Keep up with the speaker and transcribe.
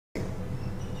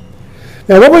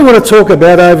Now, what we want to talk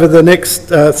about over the next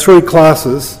 3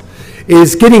 classes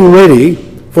is getting ready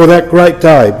for that great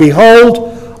day.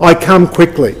 Behold, I come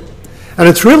quickly. And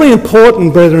it's really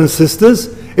important, brethren and sisters,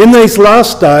 in these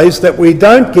last days that we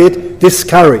don't get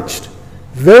discouraged.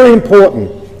 Very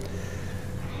important.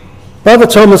 Brother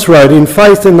Thomas wrote, in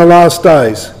Faith in the Last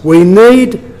Days, we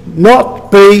need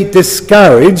not be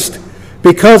discouraged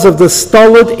because of the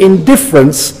stolid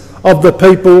indifference of the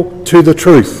people to the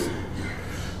truth.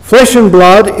 Flesh and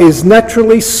blood is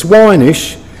naturally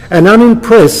swinish and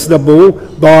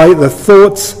unimpressible by the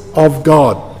thoughts of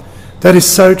God. That is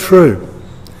so true.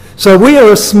 So we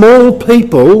are a small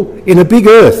people in a big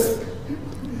earth.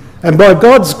 And by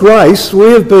God's grace,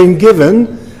 we have been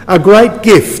given a great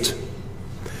gift.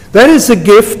 That is the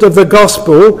gift of the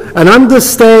gospel and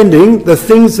understanding the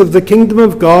things of the kingdom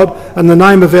of God and the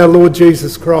name of our Lord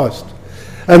Jesus Christ.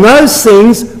 And those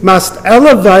things must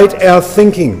elevate our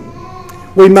thinking.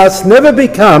 We must never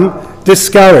become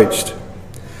discouraged.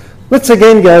 Let's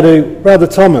again go to Brother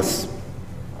Thomas.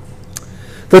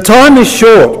 The time is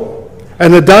short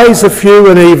and the days are few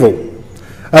and evil.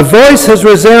 A voice has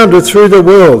resounded through the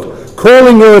world,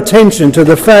 calling your attention to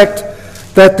the fact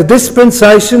that the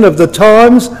dispensation of the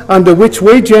times under which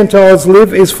we Gentiles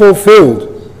live is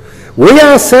fulfilled. We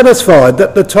are satisfied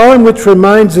that the time which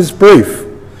remains is brief,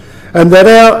 and that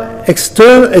our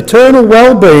eternal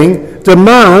well-being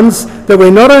demands that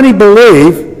we not only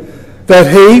believe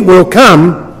that he will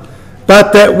come,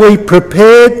 but that we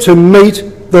prepare to meet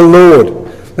the Lord.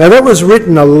 Now that was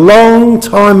written a long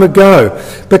time ago,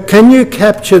 but can you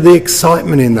capture the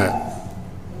excitement in that?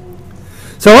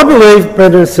 So I believe,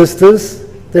 brothers and sisters,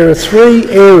 there are 3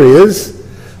 areas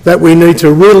that we need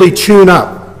to really tune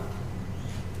up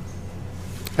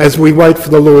as we wait for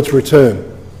the Lord's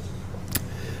return.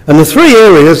 And the 3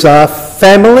 areas are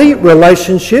family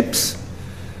relationships,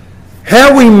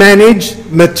 how we manage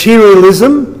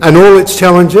materialism and all its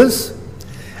challenges,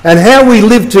 and how we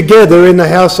live together in the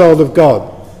household of God.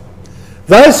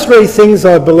 Those 3 things,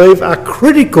 I believe, are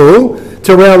critical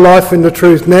to our life in the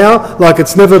truth now like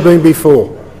it's never been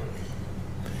before.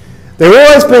 They've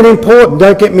always been important,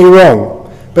 don't get me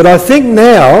wrong, but I think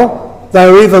now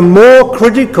they're even more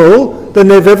critical than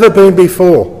they've ever been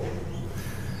before.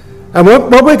 And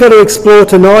what we're going to explore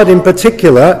tonight in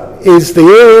particular is the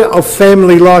area of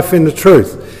family life in the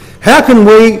truth. How can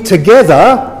we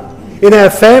together in our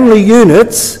family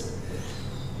units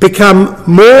become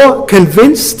more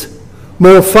convinced,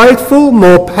 more faithful,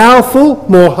 more powerful,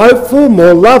 more hopeful,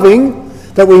 more loving,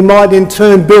 that we might in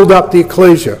turn build up the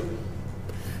ecclesia?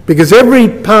 Because every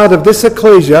part of this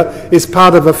ecclesia is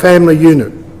part of a family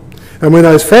unit. And when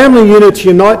those family units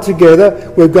unite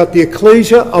together, we've got the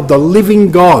ecclesia of the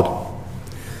living God.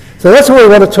 So that's what we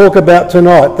want to talk about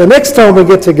tonight. The next time we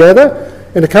get together,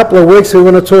 in a couple of weeks, we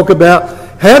want to talk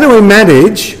about how do we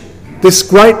manage this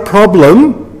great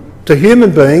problem to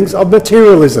human beings of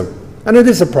materialism. And it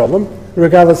is a problem,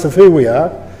 regardless of who we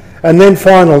are. And then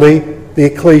finally, the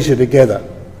ecclesia together.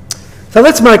 So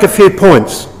let's make a few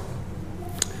points.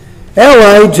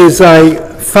 Our age is a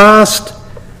fast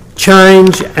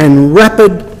change and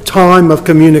rapid time of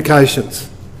communications.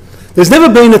 There's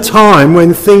never been a time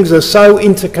when things are so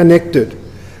interconnected,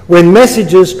 when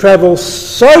messages travel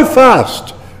so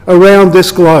fast around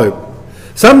this globe.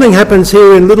 Something happens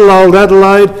here in little old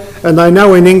Adelaide and they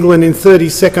know in England in 30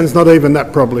 seconds, not even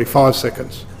that, probably 5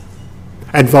 seconds,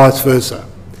 and vice versa.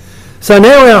 So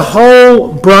now our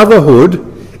whole brotherhood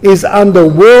is under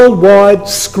worldwide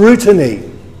scrutiny.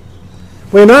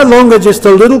 We're no longer just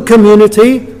a little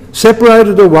community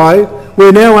separated away.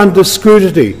 We're now under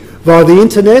scrutiny via the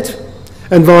internet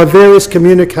and via various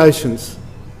communications.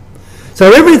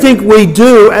 So everything we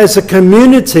do as a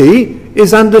community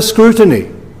is under scrutiny.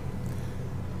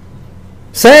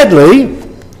 Sadly,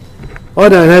 I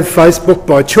don't have Facebook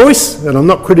by choice, and I'm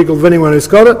not critical of anyone who's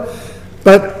got it,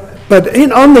 but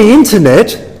on the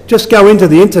internet, just go into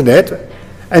the internet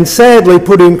and sadly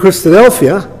put in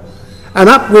Christadelphia, and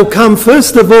up will come,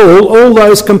 first of all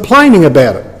those complaining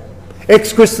about it.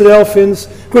 Ex-Christadelphians,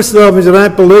 Christadelphians who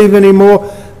don't believe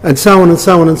anymore, and so on and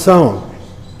so on and so on.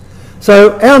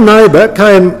 So our neighbour,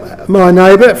 my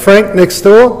neighbour, Frank, next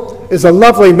door, is a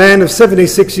lovely man of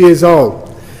 76 years old.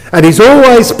 And he's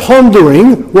always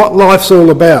pondering what life's all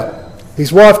about.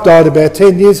 His wife died about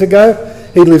 10 years ago.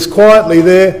 He lives quietly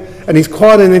there, and he's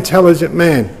quite an intelligent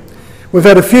man. We've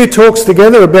had a few talks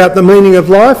together about the meaning of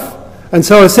life. And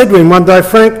so I said to him one day,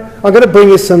 Frank, I'm going to bring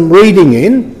you some reading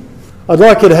in. I'd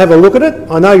like you to have a look at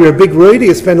it. I know you're a big reader.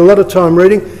 You spend a lot of time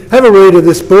reading. Have a read of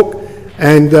this book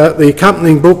and the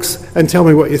accompanying books and tell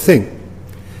me what you think.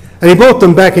 And he brought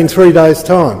them back in 3 days'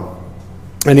 time.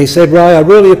 And he said, Ray, I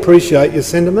really appreciate your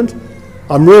sentiment.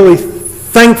 I'm really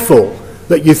thankful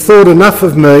that you thought enough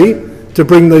of me to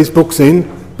bring these books in,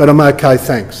 but I'm okay,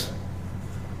 thanks.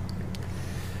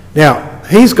 Now,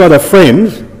 he's got a friend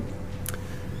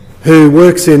who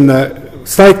works in the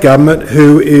state government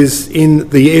who is in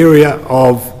the area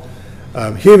of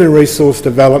human resource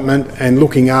development and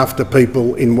looking after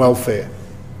people in welfare.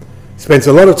 Spends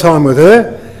a lot of time with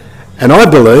her, and I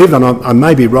believe, and I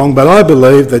may be wrong, but I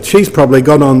believe that she's probably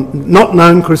got on, not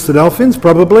known Christadelphians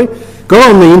probably,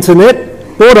 got on the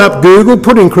internet, brought up Google,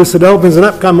 put in Christadelphians, and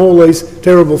up come all these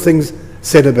terrible things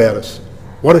said about us.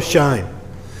 What a shame.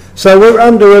 So we're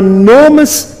under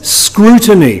enormous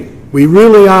scrutiny, we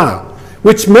really are,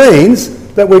 which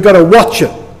means that we've got to watch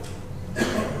it.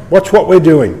 Watch what we're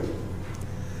doing.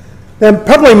 Now,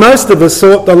 probably most of us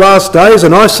thought the last days,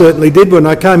 and I certainly did when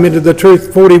I came into the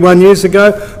truth 41 years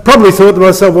ago, probably thought to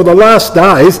myself, well, the last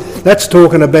days, that's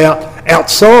talking about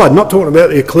outside, not talking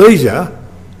about the ecclesia.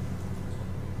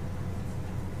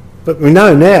 But we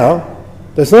know now,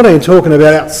 that's not only talking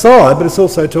about outside, but it's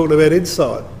also talking about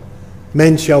inside.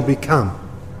 Men shall become.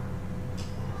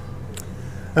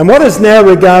 And what is now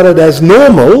regarded as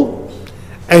normal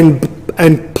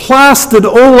and plastered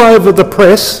all over the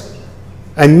press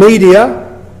and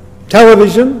media,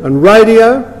 television and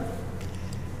radio,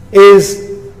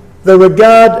 is the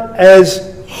regard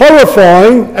as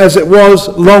horrifying as it was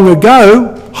long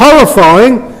ago,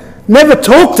 horrifying, never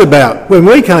talked about when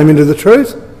we came into the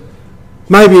truth,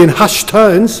 maybe in hushed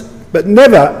tones, but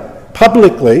never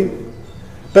publicly.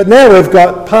 But now we've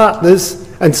got partners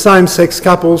and same-sex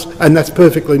couples, and that's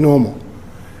perfectly normal.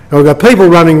 And we've got people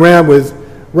running around with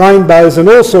rainbows and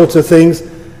all sorts of things,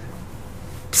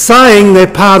 saying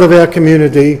they're part of our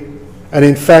community, and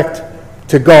in fact,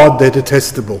 to God, they're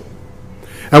detestable.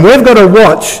 And we've got to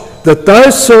watch that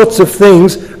those sorts of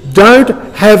things don't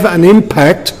have an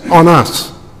impact on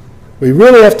us. We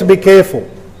really have to be careful.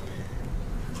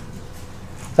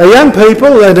 Our young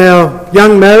people and our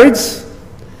young marrieds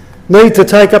need to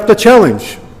take up the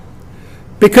challenge.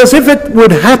 Because if it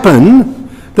would happen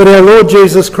that our Lord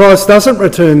Jesus Christ doesn't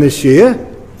return this year,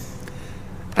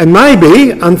 and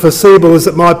maybe, unforeseeable as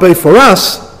it might be for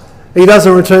us, he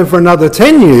doesn't return for another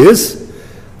 10 years,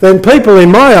 then people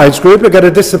in my age group are going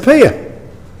to disappear.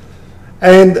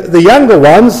 And the younger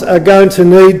ones are going to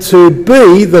need to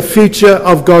be the future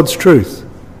of God's truth.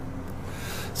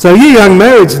 So you young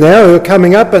marrieds now who are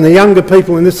coming up, and the younger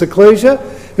people in this ecclesia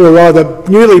who are either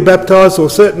newly baptised or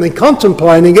certainly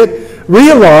contemplating it,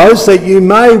 realise that you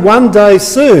may one day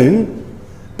soon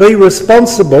be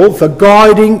responsible for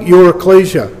guiding your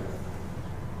ecclesia.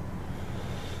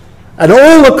 And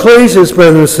all ecclesias,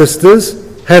 brothers and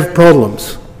sisters, have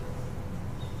problems.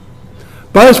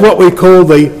 Both what we call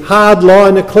the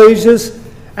hardline ecclesias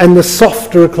and the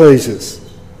softer ecclesias.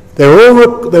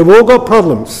 They've all got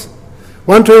problems.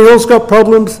 One Tree Hill's got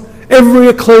problems. Every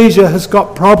ecclesia has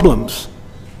got problems.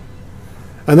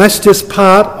 And that's just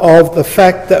part of the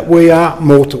fact that we are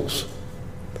mortals.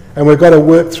 And we've got to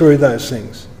work through those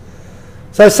things.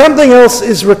 So something else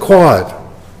is required.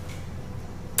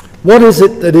 What is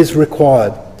it that is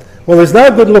required? Well, there's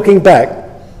no good looking back,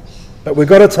 but we've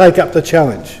got to take up the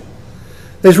challenge.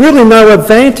 There's really no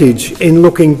advantage in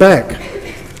looking back,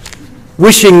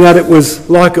 wishing that it was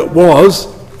like it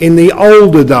was in the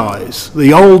older days,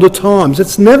 the older times.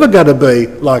 It's never going to be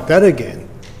like that again.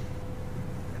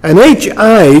 And each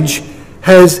age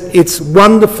has its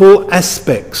wonderful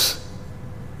aspects.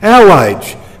 Our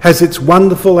age has its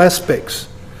wonderful aspects.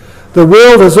 The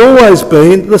world has always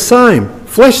been the same.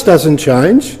 Flesh doesn't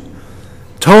change.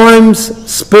 Times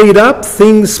speed up,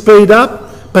 things speed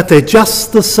up, but they're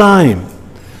just the same.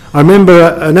 I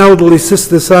remember an elderly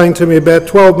sister saying to me about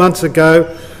 12 months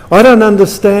ago, I don't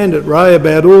understand it, Ray,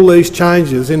 about all these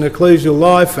changes in ecclesial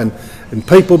life and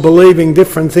people believing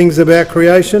different things about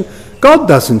creation. God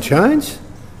doesn't change.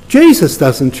 Jesus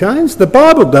doesn't change. The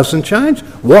Bible doesn't change.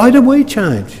 Why do we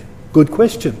change? Good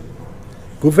question.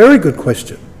 Good, very good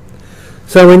question.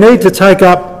 So we need to take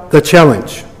up the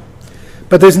challenge.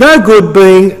 But there's no good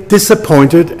being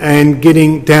disappointed and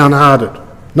getting downhearted.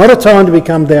 Not a time to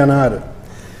become downhearted.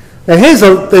 Now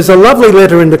there's a lovely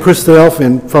letter in the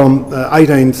Christadelphian from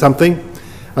 18-something,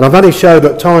 and I've only showed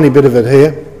a tiny bit of it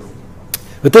here.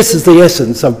 But this is the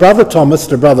essence of Brother Thomas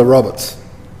to Brother Roberts.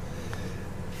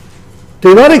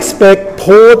 Do not expect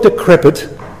poor, decrepit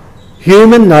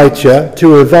human nature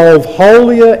to evolve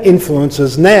holier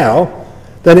influences now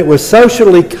than it was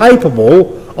socially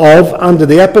capable of under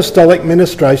the apostolic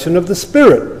ministration of the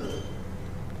Spirit.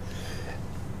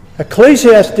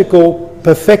 Ecclesiastical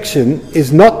perfection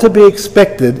is not to be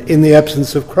expected in the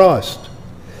absence of Christ.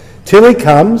 Till he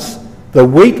comes, The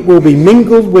wheat will be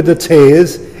mingled with the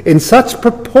tares in such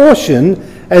proportion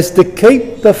as to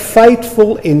keep the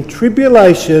faithful in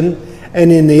tribulation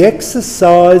and in the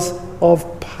exercise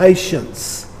of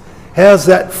patience. How's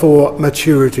that for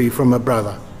maturity from a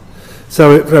brother?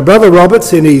 So for Brother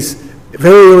Roberts, in his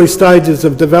very early stages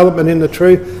of development in the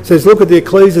truth, says, look at the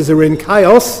ecclesias are in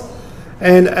chaos,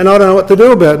 and I don't know what to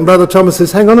do about it. And Brother Thomas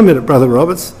says, hang on a minute, Brother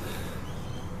Roberts.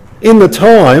 In the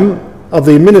time of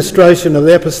the administration of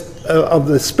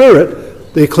the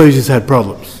Spirit, the ecclesias had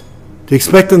problems. Do you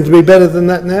expect them to be better than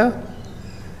that now?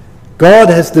 God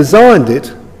has designed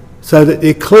it so that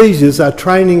the ecclesias are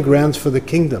training grounds for the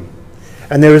kingdom.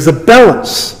 And there is a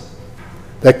balance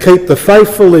that keep the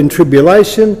faithful in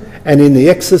tribulation and in the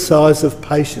exercise of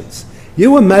patience.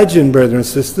 You imagine, brethren and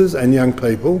sisters and young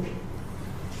people,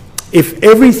 if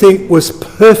everything was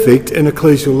perfect in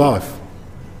ecclesial life.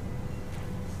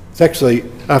 It's actually,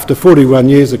 after 41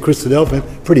 years of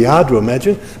Christadelphians, pretty hard to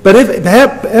imagine. But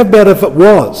how about if it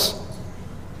was?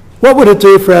 What would it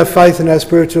do for our faith and our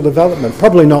spiritual development?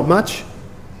 Probably not much.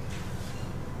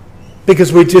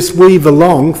 Because we just weave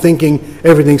along thinking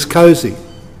everything's cosy.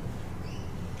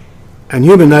 And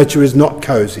human nature is not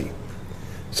cosy.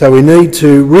 So we need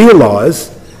to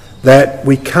realise that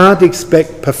we can't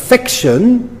expect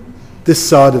perfection this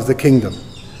side of the kingdom.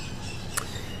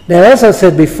 Now, as I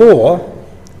said before,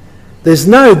 there's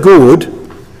no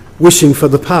good wishing for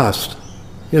the past.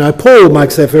 You know, Paul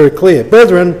makes that very clear.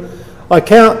 Brethren, I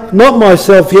count not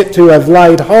myself yet to have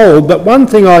laid hold, but one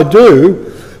thing I do,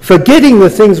 forgetting the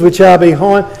things which are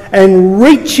behind and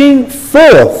reaching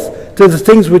forth to the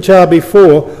things which are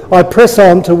before, I press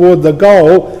on toward the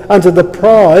goal unto the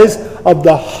prize of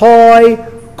the high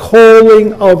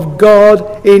calling of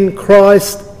God in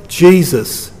Christ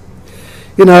Jesus.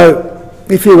 You know,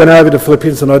 if you went over to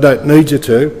Philippians, and I don't need you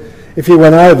to, if you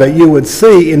went over, you would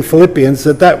see in Philippians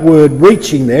that word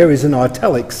reaching there is in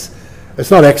italics.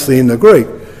 It's not actually in the Greek.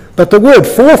 But the word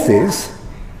forth is,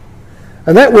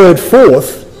 and that word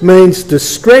forth means to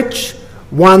stretch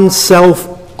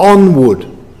oneself onward.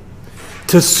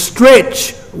 To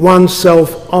stretch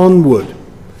oneself onward.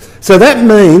 So that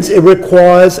means it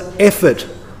requires effort.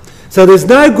 So there's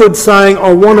no good saying,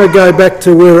 I want to go back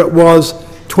to where it was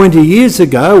 20 years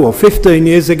ago or 15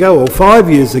 years ago or 5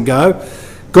 years ago.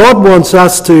 God wants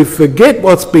us to forget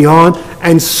what's behind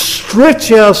and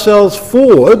stretch ourselves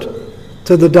forward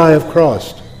to the day of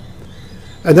Christ.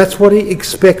 And that's what he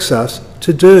expects us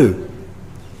to do.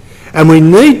 And we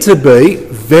need to be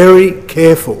very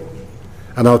careful.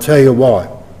 And I'll tell you why.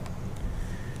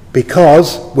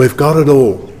 Because we've got it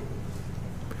all.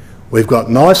 We've got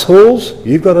nice halls.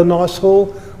 You've got a nice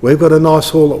hall. We've got a nice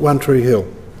hall at One Tree Hill.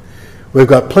 We've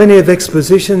got plenty of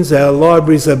expositions. Our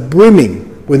libraries are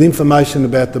brimming with information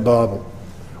about the Bible.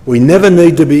 We never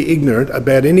need to be ignorant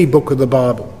about any book of the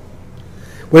Bible.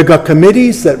 We've got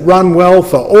committees that run well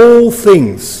for all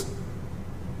things.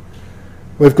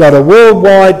 We've got a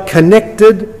worldwide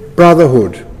connected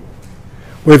brotherhood.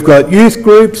 We've got youth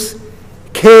groups,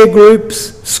 care groups,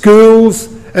 schools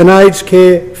and aged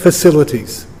care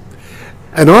facilities.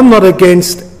 And I'm not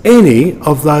against any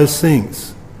of those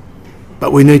things,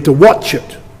 but we need to watch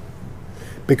it,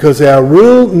 because our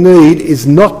real need is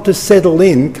not to settle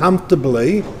in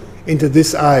comfortably into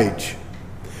this age.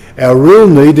 Our real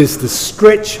need is to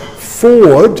stretch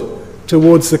forward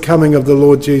towards the coming of the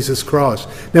Lord Jesus Christ.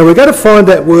 Now we're going to find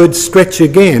that word stretch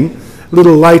again a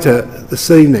little later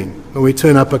this evening when we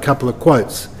turn up a couple of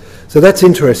quotes. So that's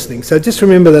interesting. So just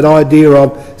remember that idea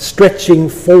of stretching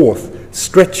forth,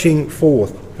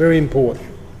 very important.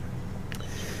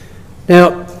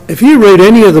 Now, if you read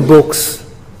any of the books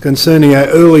concerning our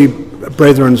early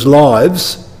brethren's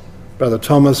lives, Brother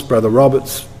Thomas, Brother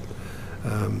Roberts,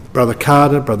 Brother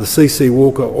Carter, Brother C.C.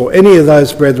 Walker, or any of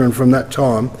those brethren from that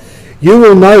time, you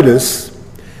will notice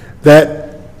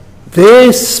that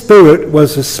their spirit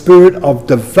was a spirit of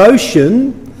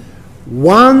devotion,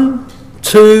 1,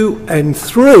 2 and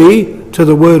 3 to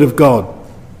the Word of God.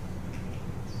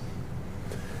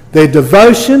 Their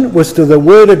devotion was to the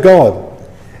Word of God,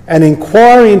 an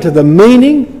inquiry into the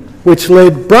meaning which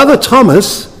led Brother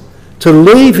Thomas to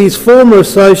leave his former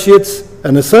associates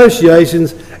and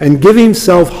associations and give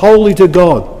himself wholly to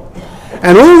God.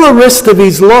 And all the rest of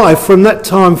his life from that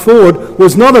time forward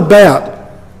was not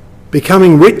about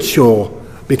becoming rich or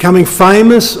becoming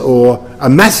famous or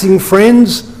amassing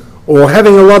friends or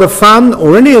having a lot of fun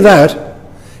or any of that.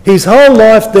 His whole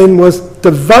life then was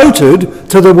devoted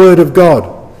to the Word of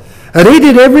God. And he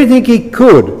did everything he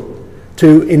could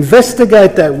to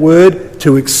investigate that Word,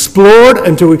 to explore it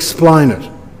and to explain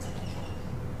it.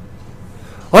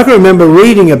 I can remember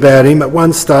reading about him at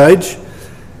one stage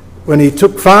when he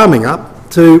took farming up,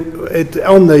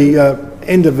 on the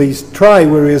end of his tray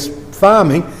where he was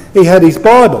farming, he had his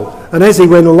Bible. And as he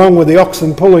went along with the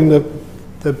oxen pulling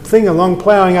the thing along,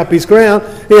 ploughing up his ground,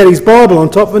 he had his Bible on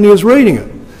top and he was reading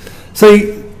it.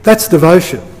 See, that's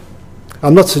devotion.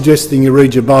 I'm not suggesting you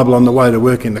read your Bible on the way to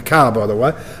work in the car, by the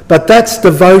way, but that's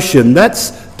devotion.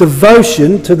 That's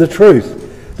devotion to the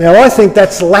truth. Now, I think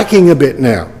that's lacking a bit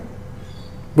now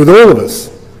with all of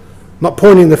us. Not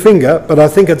pointing the finger, but I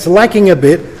think it's lacking a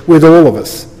bit with all of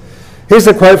us. Here's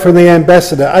a quote from the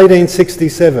Ambassador,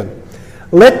 1867.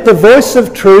 "Let the voice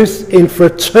of truth in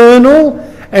fraternal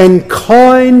and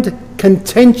kind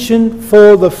contention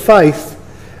for the faith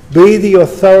be the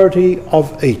authority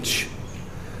of each."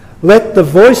 Let the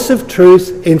voice of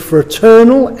truth in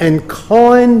fraternal and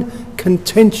kind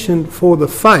contention for the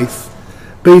faith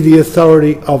be the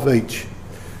authority of each.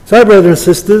 So, brothers and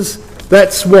sisters,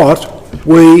 that's what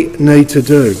we need to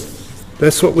do.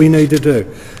 That's what we need to do.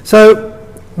 So,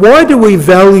 why do we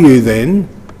value then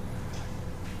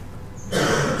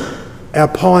our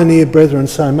pioneer brethren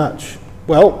so much?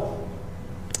 Well,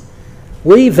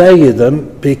 we value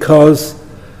them because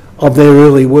of their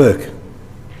early work.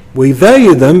 We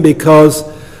value them because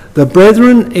the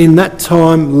brethren in that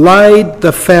time laid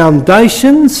the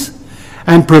foundations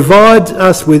and provide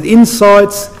us with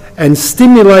insights and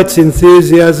stimulates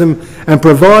enthusiasm and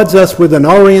provides us with an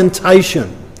orientation.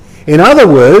 In other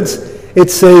words,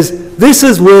 it says, this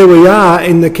is where we are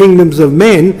in the kingdoms of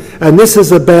men and this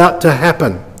is about to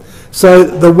happen. So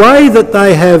the way that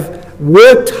they have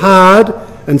worked hard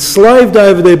and slaved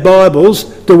over their Bibles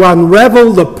to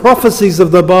unravel the prophecies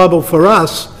of the Bible for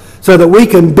us so that we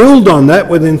can build on that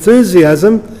with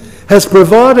enthusiasm has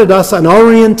provided us an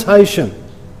orientation.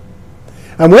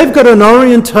 And we've got an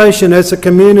orientation as a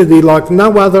community like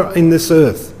no other in this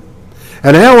earth.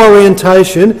 And our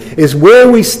orientation is where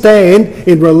we stand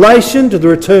in relation to the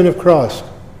return of Christ.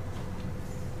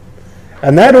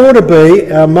 And that ought to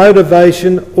be our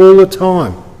motivation all the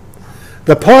time.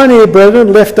 The pioneer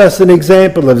brethren left us an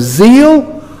example of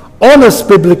zeal, honest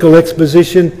biblical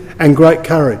exposition and great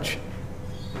courage.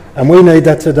 And we need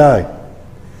that today.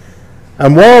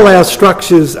 And while our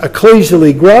structures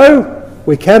ecclesially grow,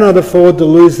 we cannot afford to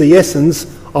lose the essence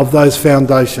of those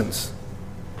foundations.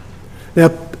 Now,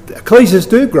 ecclesias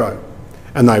do grow,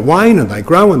 and they wane and they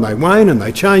grow and they wane and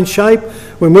they change shape.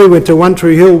 When we went to One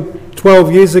Tree Hill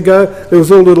 12 years ago, there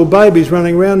was all little babies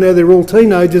running around. Now they're all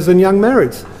teenagers and young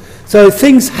marrieds. So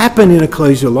things happen in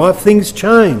ecclesial life, things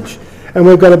change, and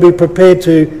we've got to be prepared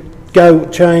to go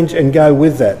change and go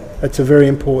with that. That's a very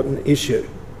important issue.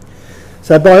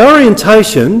 So by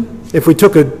orientation, if we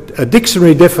took a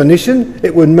dictionary definition,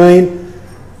 it would mean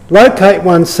locate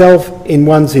oneself in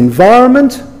one's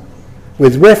environment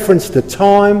with reference to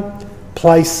time,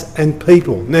 place and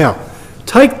people. Now,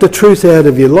 take the truth out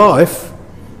of your life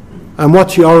and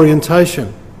what's your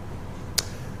orientation?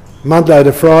 Monday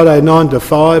to Friday, 9 to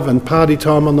 5 and party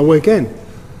time on the weekend.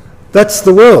 That's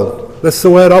the world. That's the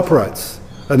way it operates.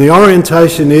 And the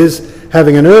orientation is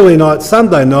having an early night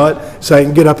Sunday night so you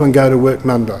can get up and go to work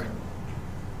Monday.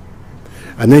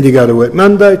 And then you go to work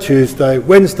Monday, Tuesday,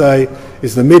 Wednesday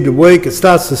is the midweek, it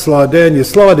starts to slide down, you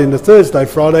slide into Thursday,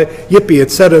 Friday, yippee,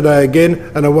 it's Saturday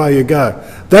again, and away you go.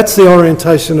 That's the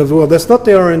orientation of the world. That's not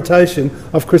the orientation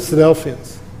of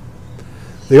Christadelphians.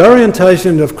 The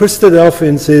orientation of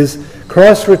Christadelphians is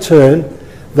Christ's return,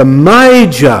 the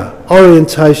major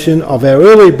orientation of our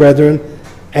early brethren,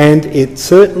 and it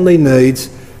certainly needs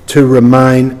to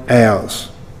remain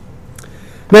ours.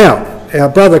 Now, our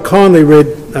brother kindly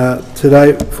read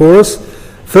today for us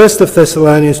 1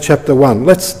 Thessalonians chapter 1.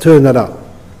 Let's turn that up.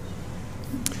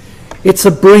 It's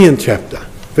a brilliant chapter,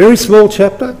 very small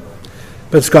chapter,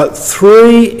 but it's got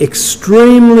 3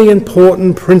 extremely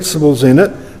important principles in it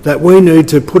that we need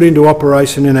to put into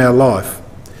operation in our life.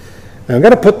 Now I'm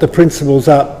going to put the principles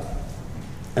up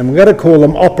and we're going to call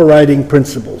them operating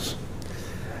principles.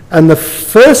 And the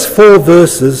first 4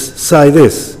 verses say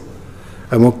this,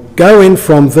 and we'll go in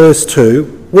from verse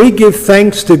 2. We give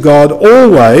thanks to God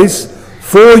always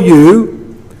for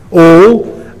you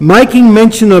all, making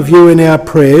mention of you in our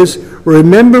prayers,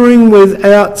 remembering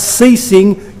without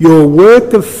ceasing your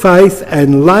work of faith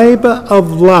and labour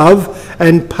of love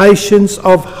and patience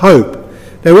of hope.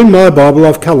 Now in my Bible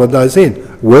I've coloured those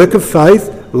in. Work of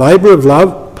faith, labour of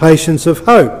love, patience of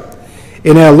hope.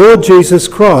 In our Lord Jesus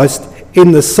Christ,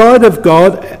 in the sight of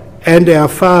God and our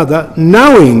Father,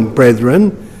 knowing,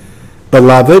 brethren,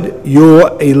 beloved,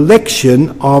 your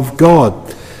election of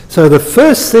God. So the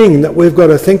first thing that we've got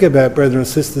to think about, brethren and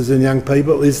sisters and young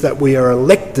people, is that we are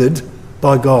elected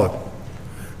by God.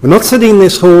 We're not sitting in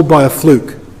this hall by a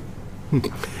fluke.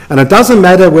 And it doesn't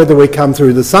matter whether we come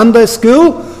through the Sunday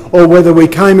school or whether we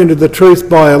came into the truth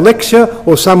by a lecture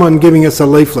or someone giving us a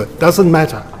leaflet. Doesn't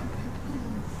matter.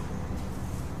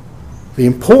 The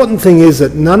important thing is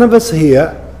that none of us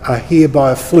here are here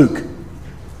by a fluke.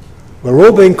 We're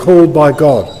all being called by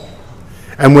God.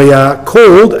 And we are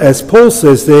called, as Paul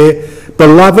says there,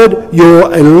 beloved,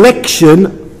 your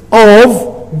election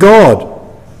of God.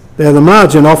 Now the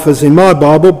margin offers in my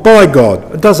Bible, by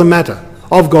God. It doesn't matter.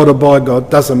 Of God or by God,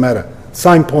 doesn't matter.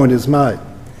 Same point is made.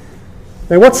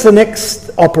 Now what's the next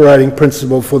operating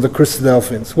principle for the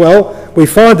Christadelphians? Well, we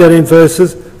find that in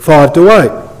verses 5 to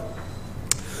 8.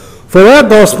 For our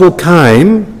gospel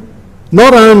came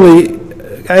not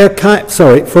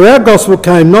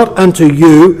unto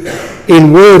you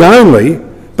in word only,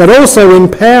 but also in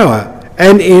power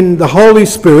and in the Holy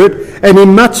Spirit and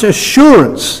in much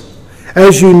assurance,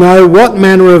 as you know what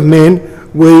manner of men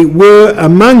we were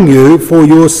among you for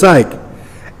your sake.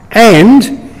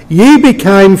 And ye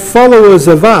became followers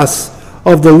of us,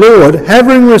 of the Lord,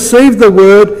 having received the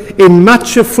word in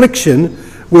much affliction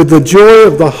with the joy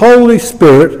of the Holy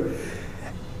Spirit,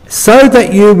 so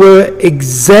that you were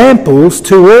examples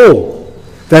to all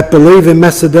that believe in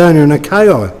Macedonia and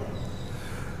Achaia.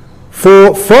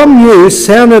 For from you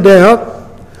sounded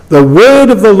out the word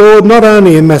of the Lord not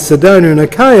only in Macedonia and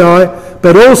Achaia,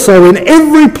 but also in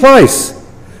every place.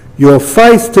 Your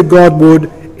faith to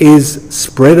Godward is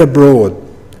spread abroad.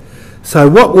 So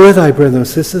what were they, brothers and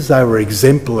sisters? They were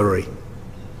exemplary.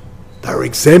 They were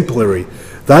exemplary.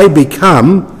 They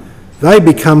become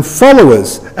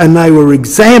followers, and they were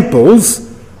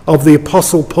examples of the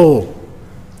Apostle Paul.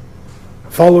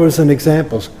 Followers and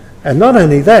examples. And not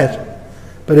only that,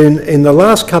 but in the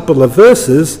last couple of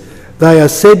verses, they are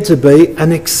said to be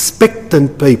an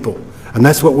expectant people. And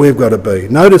that's what we've got to be.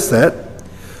 Notice that.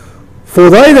 For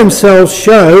they themselves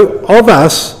show of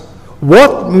us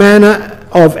what manner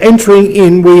of entering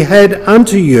in we had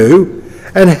unto you,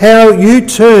 and how you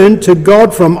turned to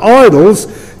God from idols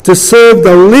to serve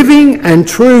the living and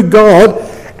true God,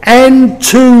 and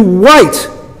to wait.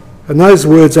 And those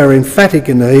words are emphatic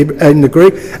in the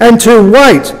Greek. And to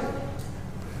wait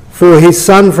for his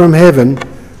Son from heaven,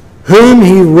 whom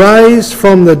he raised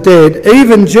from the dead,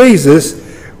 even Jesus,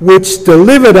 which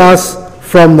delivered us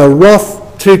from the wrath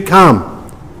to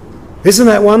come. Isn't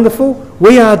that wonderful?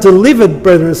 We are delivered,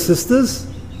 brothers and sisters,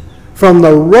 from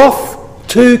the wrath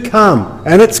to come.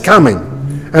 And it's coming.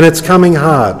 And it's coming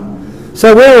hard.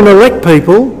 So we're an elect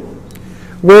people,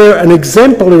 we're an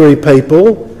exemplary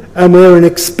people, and we're an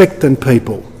expectant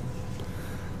people.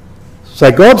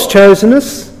 So God's chosen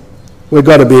us, we've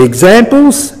got to be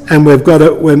examples, and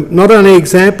we're not only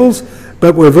examples,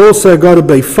 but we've also got to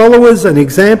be followers and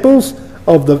examples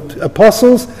of the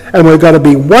apostles, and we've got to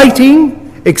be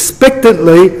waiting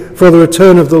expectantly for the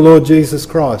return of the Lord Jesus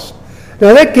Christ.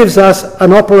 Now that gives us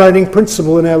an operating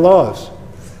principle in our lives.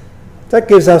 That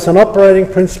gives us an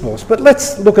operating principle. But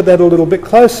let's look at that a little bit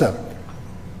closer.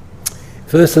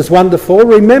 Verses 1 to 4,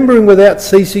 remembering without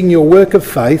ceasing your work of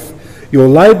faith, your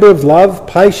labour of love,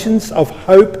 patience of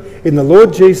hope in the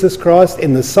Lord Jesus Christ,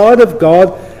 in the sight of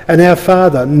God and our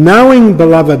Father, knowing,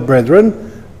 beloved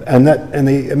brethren, and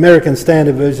the American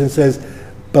Standard Version says,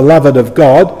 beloved of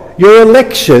God, your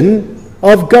election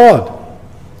of God.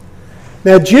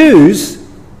 Now Jews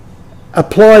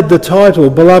applied the title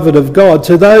beloved of God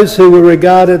to those who were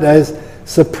regarded as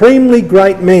supremely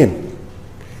great men.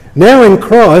 Now in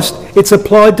Christ it's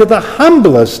applied to the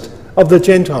humblest of the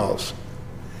Gentiles.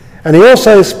 And he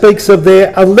also speaks of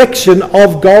their election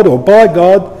of God or by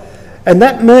God, and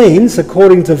that means,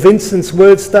 according to Vincent's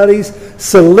word studies,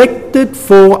 selected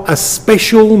for a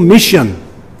special mission.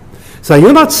 So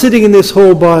you're not sitting in this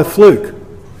hall by a fluke.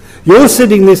 You're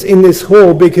sitting in this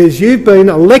hall because you've been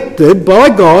elected by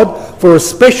God for a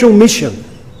special mission.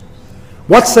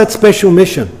 What's that special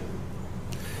mission?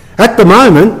 At the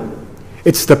moment,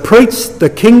 it's to preach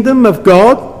the kingdom of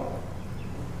God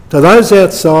to those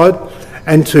outside,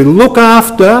 and to look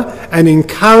after and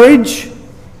encourage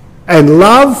and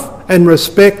love and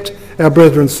respect our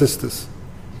brethren and sisters.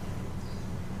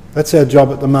 That's our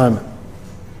job at the moment.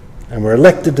 And we're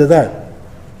elected to that.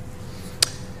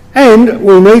 And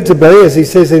we need to be, as he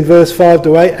says in verse 5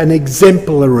 to 8, an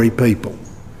exemplary people.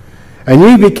 And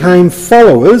you became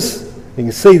followers, you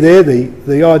can see there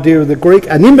the idea of the Greek,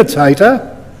 an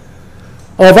imitator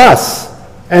of us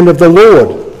and of the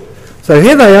Lord. So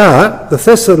here they are, the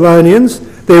Thessalonians,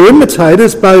 they're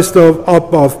imitators both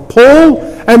of Paul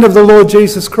and of the Lord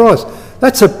Jesus Christ.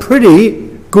 That's a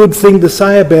pretty good thing to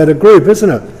say about a group, isn't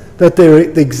it? That they're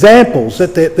examples,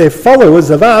 that they're followers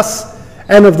of us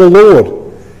and of the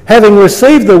Lord, having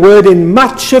received the word in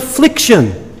much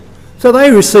affliction. So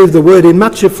they received the word in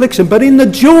much affliction, but in the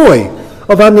joy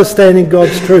of understanding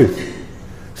God's truth.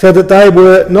 So that they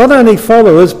were not only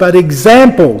followers, but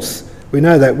examples. We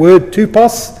know that word,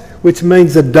 tupos, which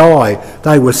means a die.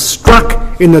 They were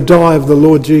struck in the die of the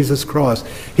Lord Jesus Christ.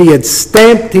 He had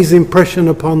stamped his impression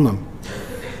upon them.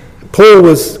 Paul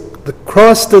was the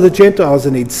Christ of the Gentiles,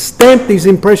 and he'd stamped his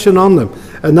impression on them.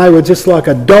 And they were just like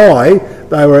a die.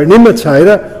 They were an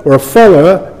imitator or a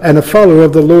follower, and a follower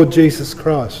of the Lord Jesus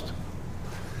Christ.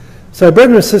 So,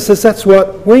 brethren and sisters, that's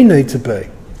what we need to be.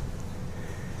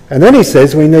 And then he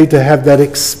says we need to have that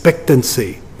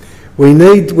expectancy.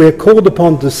 We're called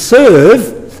upon to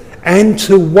serve and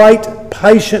to wait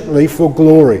patiently for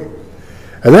glory.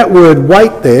 And that word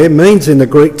wait there means in the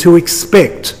Greek to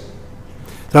expect.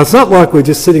 So it's not like we're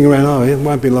just sitting around, oh, it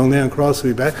won't be long now and Christ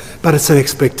will be back, but it's an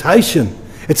expectation.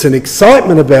 It's an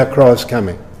excitement about Christ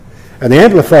coming. And the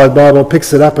Amplified Bible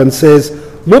picks it up and says,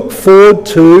 look forward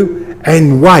to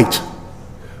and wait.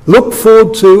 Look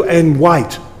forward to and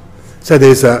wait. So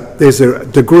there's a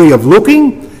degree of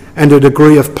looking and a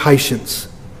degree of patience,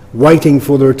 waiting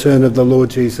for the return of the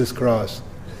Lord Jesus Christ.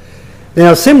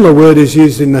 Now, a similar word is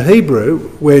used in the Hebrew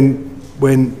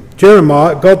when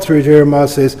Jeremiah, God through Jeremiah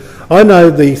says, I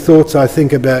know the thoughts I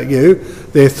think about you.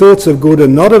 They're thoughts of good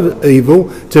and not of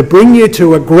evil, to bring you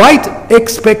to a great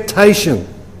expectation,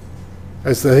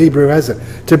 as the Hebrew has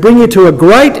it, to bring you to a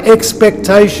great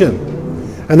expectation.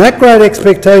 And that great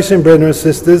expectation, brethren and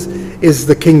sisters, is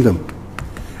the kingdom.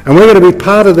 And we're going to be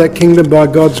part of that kingdom by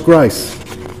God's grace.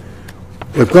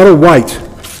 We've got to wait.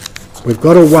 We've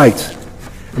got to wait.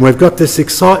 And we've got this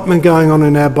excitement going on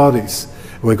in our bodies.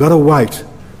 We've got to wait.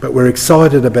 But we're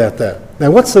excited about that.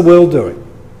 Now, what's the world doing?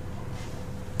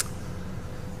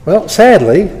 Well,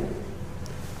 sadly,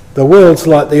 the world's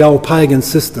like the old pagan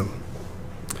system.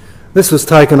 This was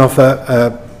taken off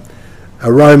a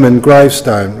Roman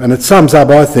gravestone, and it sums up,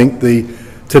 I think,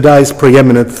 today's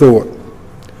preeminent thought.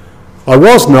 I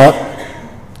was not,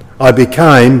 I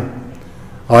became,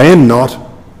 I am not,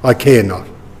 I care not.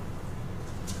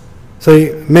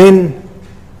 See, men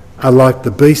are like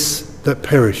the beasts that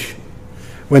perish.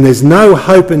 When there's no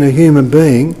hope in a human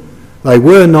being, they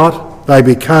were not, they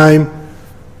became,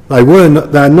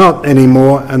 they're not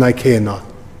anymore, and they care not.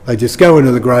 They just go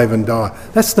into the grave and die.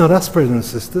 That's not us, brothers and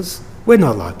sisters. We're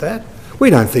not like that. We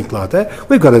don't think like that.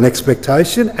 We've got an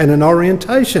expectation and an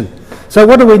orientation. So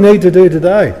what do we need to do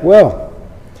today? Well,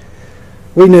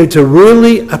 we need to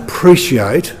really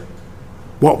appreciate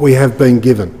what we have been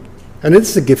given. And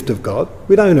it's a gift of God.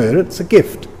 We don't earn it, it's a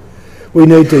gift. We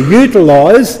need to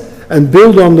utilise and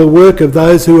build on the work of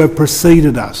those who have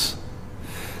preceded us.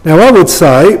 Now, I would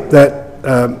say that,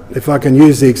 if I can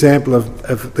use the example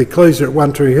of the ecclesia at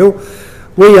One Tree Hill,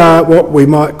 we are what we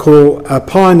might call a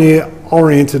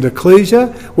pioneer-oriented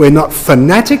ecclesia. We're not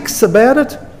fanatics about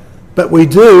it, but we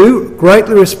do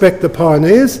greatly respect the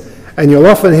pioneers, and you'll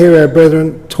often hear our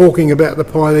brethren talking about the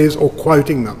pioneers or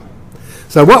quoting them.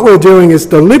 So what we're doing is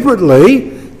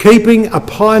deliberately keeping a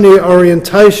pioneer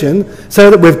orientation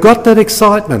so that we've got that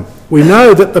excitement. We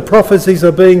know that the prophecies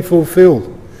are being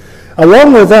fulfilled.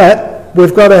 Along with that,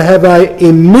 we've got to have an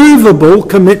immovable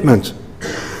commitment.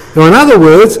 Now, in other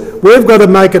words, we've got to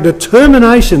make a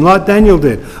determination like Daniel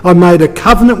did. I made a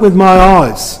covenant with my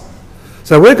eyes.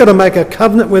 So we've got to make a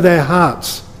covenant with our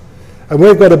hearts. And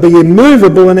we've got to be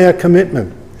immovable in our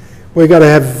commitment. We've got to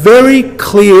have very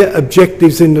clear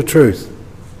objectives in the truth.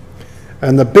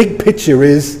 And the big picture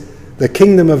is the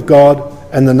kingdom of God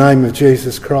and the name of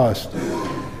Jesus Christ.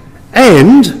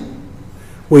 And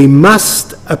we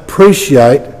must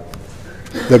appreciate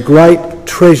the great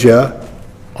treasure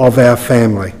of our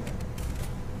family.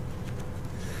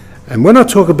 And when I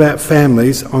talk about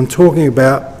families, I'm talking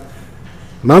about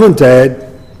mum and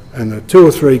dad and the 2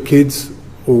 or 3 kids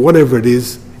or whatever it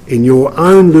is in your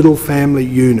own little family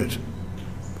unit.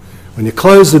 When you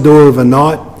close the door of a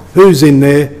night, who's in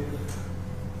there?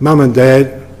 Mum and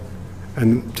dad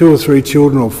and 2 or 3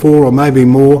 children, or 4 or maybe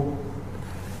more.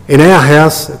 In our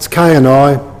house, it's Kay and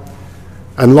I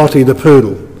and Lottie the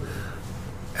poodle.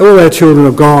 All our children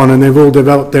have gone and they've all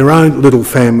developed their own little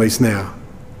families now.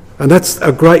 And that's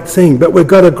a great thing. But we've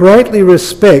got to greatly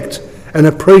respect and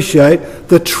appreciate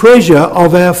the treasure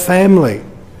of our family.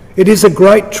 It is a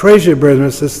great treasure, brethren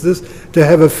and sisters, to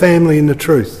have a family in the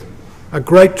truth. A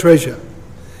great treasure.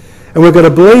 And we've got to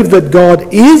believe that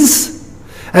God is,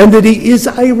 and that he is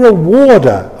a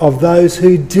rewarder of those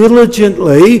who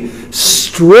diligently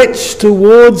stretch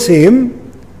towards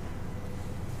him.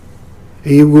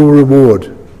 He will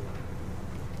reward.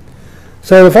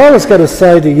 So if I was going to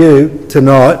say to you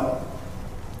tonight,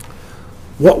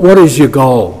 what is your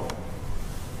goal?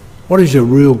 What is your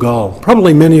real goal?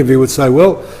 Probably many of you would say,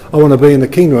 well, I want to be in the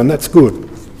kingdom, and that's good.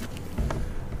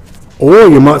 Or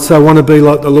you might say, I want to be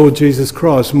like the Lord Jesus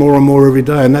Christ more and more every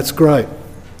day, and that's great.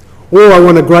 Or I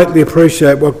want to greatly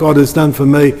appreciate what God has done for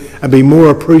me and be more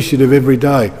appreciative every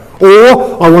day.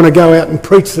 Or I want to go out and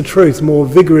preach the truth more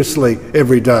vigorously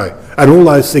every day. And all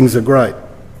those things are great.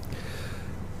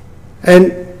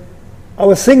 And I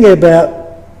was thinking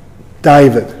about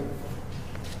David.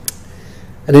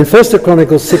 And in 1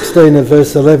 Chronicles 16 and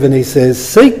verse 11 he says,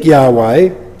 seek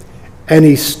Yahweh and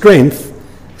his strength,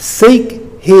 seek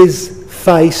his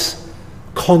face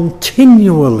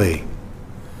continually.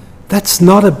 That's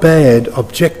not a bad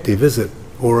objective, is it?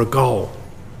 Or a goal.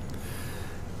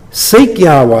 Seek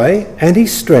Yahweh and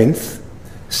his strength,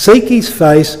 seek his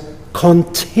face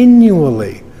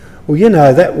continually. Well, you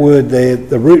know, that word there,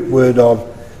 the root word of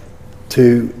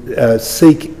to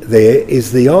seek there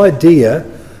is the idea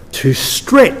to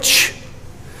stretch.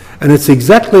 And it's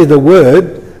exactly the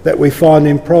word that we find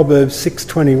in Proverbs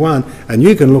 6:21, and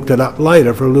you can look that up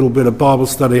later for a little bit of Bible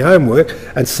study homework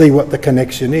and see what the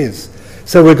connection is.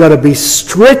 So we've got to be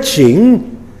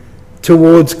stretching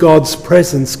towards God's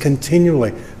presence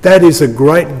continually. That is a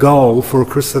great goal for a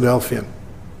Christadelphian,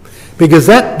 because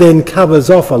that then covers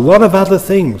off a lot of other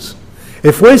things.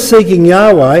 If we're seeking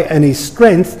Yahweh and his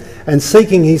strength and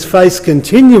seeking his face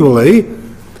continually,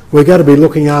 we're going to be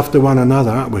looking after one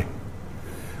another, aren't we?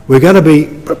 We're going to be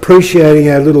appreciating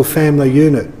our little family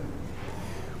unit.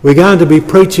 We're going to be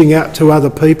preaching out to other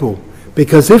people.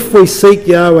 Because if we seek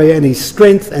Yahweh and his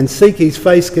strength and seek his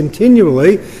face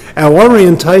continually, our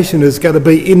orientation is going to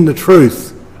be in the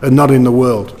truth and not in the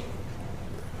world.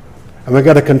 And we're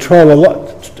going to control a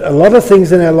lot of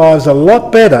things in our lives a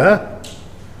lot better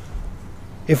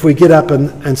if we get up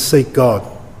and seek God.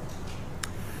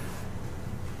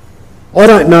 I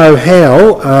don't know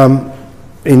how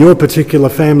in your particular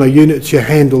family units you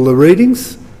handle the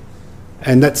readings,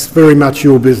 and that's very much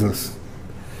your business.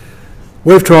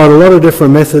 We've tried a lot of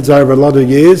different methods over a lot of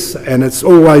years, and it's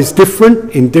always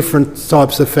different in different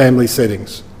types of family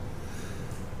settings.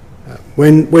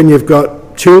 When you've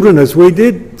got children, as we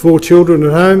did, 4 children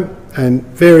at home and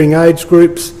varying age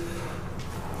groups,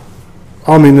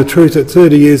 I'm in the truth at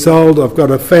 30 years old, I've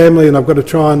got a family and I've got to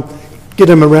try and get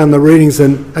them around the readings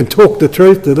and talk the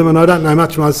truth to them, and I don't know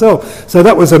much myself. So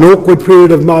that was an awkward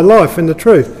period of my life in the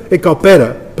truth. It got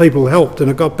better. People helped and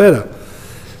it got better.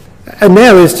 And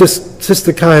now it's just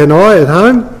Sister Kay and I at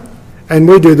home, and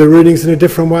we do the readings in a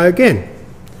different way again.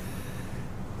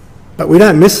 But we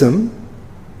don't miss them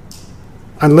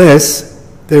unless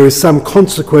there is some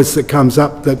consequence that comes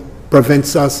up that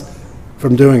prevents us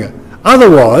from doing it.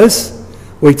 Otherwise,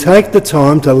 we take the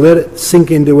time to let it sink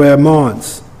into our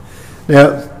minds.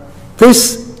 Now,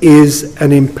 this is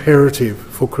an imperative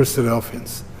for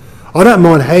Christadelphians. I don't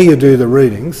mind how you do the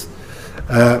readings,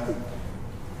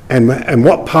 and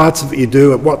what parts of it you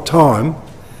do at what time,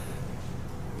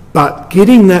 but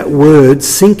getting that word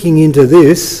sinking into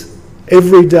this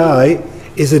every day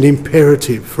is an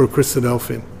imperative for a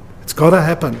Christadelphian. It's got to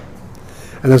happen.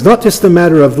 And it's not just a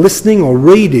matter of listening or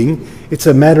reading, it's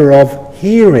a matter of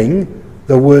hearing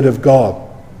the word of God.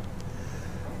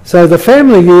 So the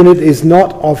family unit is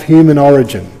not of human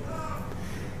origin,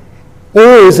 or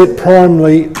is it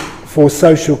primarily for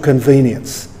social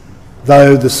convenience?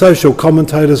 Though the social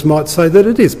commentators might say that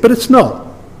it is, but it's not.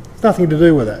 It's nothing to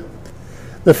do with that.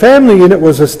 The family unit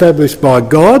was established by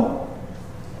God,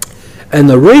 and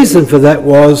the reason for that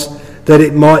was that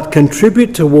it might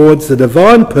contribute towards the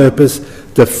divine purpose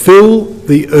to fill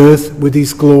the earth with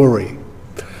his glory.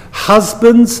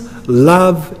 Husbands,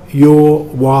 love your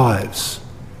wives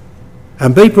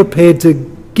and be prepared to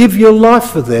give your life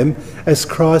for them as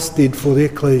Christ did for the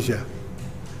ecclesia.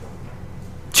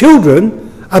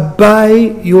 Children,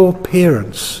 obey your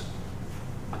parents.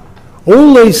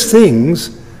 All these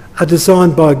things are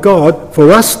designed by God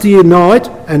for us to unite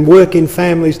and work in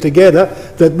families together,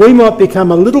 that we might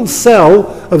become a little cell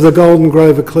of the Golden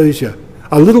Grove Ecclesia,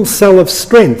 a little cell of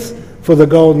strength for the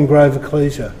Golden Grove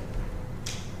Ecclesia.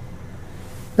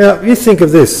 Now, you think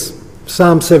of this,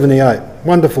 Psalm 78,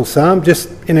 wonderful psalm, just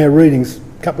in our readings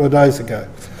a couple of days ago.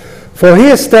 For he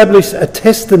established a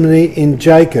testimony in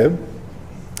Jacob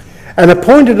and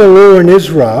appointed a law in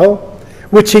Israel,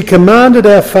 which he commanded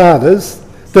our fathers,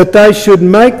 that they should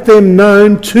make them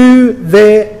known to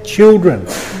their children,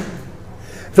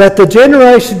 that the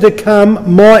generation to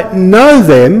come might know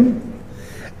them,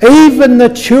 even the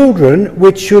children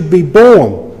which should be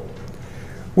born,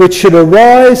 which should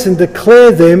arise and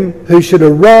declare them, who should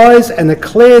arise and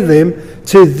declare them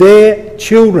to their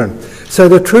children. So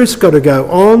the truth's got to go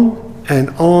on and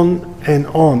on and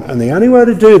on. And the only way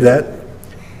to do that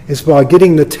is by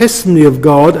getting the testimony of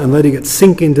God and letting it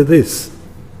sink into this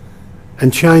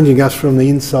and changing us from the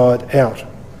inside out.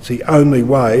 It's the only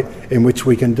way in which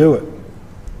we can do it.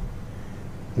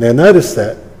 Now notice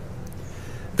that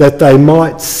they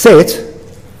might set.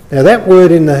 Now that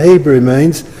word in the Hebrew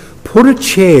means put a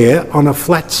chair on a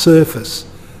flat surface.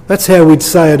 That's how we'd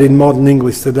say it in modern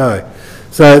English today.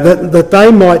 So that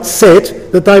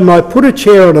they might put a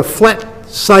chair on a flat,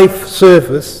 safe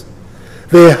surface,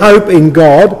 their hope in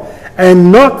God,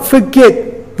 and not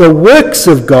forget the works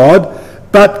of God,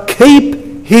 but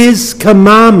keep his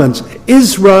commandments.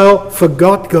 Israel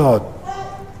forgot God.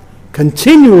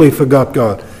 Continually forgot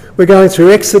God. We're going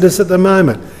through Exodus at the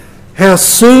moment. How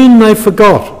soon they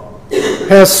forgot.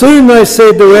 How soon they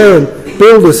said to Aaron,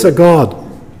 build us a god.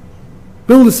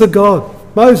 Build us a god.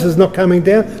 Moses not coming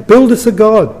down. Build us a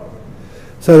god.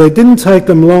 So they didn't take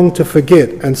them long to forget.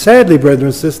 And sadly, brethren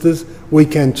and sisters, we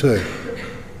can too.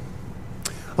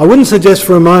 I wouldn't suggest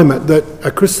for a moment that a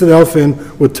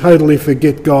Christadelphian would totally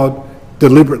forget God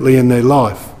deliberately in their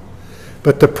life.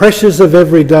 But the pressures of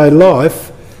everyday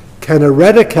life can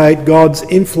eradicate God's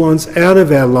influence out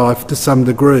of our life to some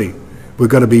degree. We've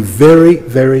got to be very,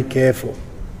 very careful.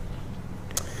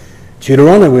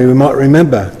 Deuteronomy, we might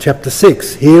remember, chapter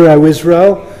 6. Hear, O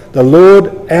Israel, the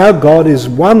Lord our God is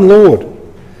one Lord.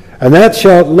 And thou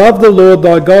shalt love the Lord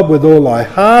thy God with all thy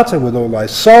heart and with all thy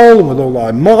soul and with all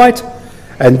thy might.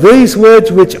 And these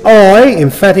words which I,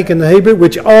 emphatic in the Hebrew,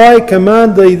 which I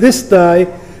command thee this day,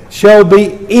 shall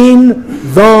be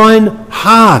in thine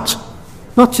heart.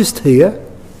 Not just here,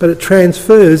 but it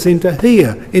transfers into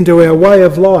here, into our way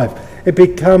of life. It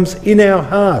becomes in our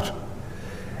heart.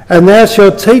 And thou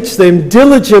shalt teach them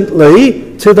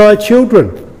diligently to thy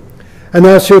children. And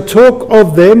thou shalt talk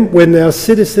of them when thou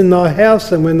sittest in thy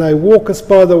house, and when thou walkest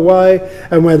by the way,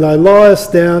 and when thou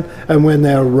liest down, and when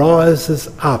thou risest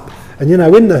up. And you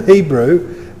know, in the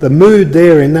Hebrew, the mood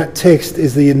there in that text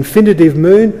is the infinitive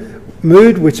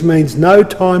mood, which means no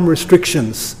time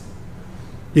restrictions.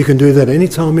 You can do that any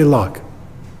time you like.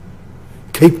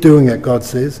 Keep doing it, God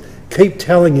says. Keep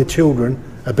telling your children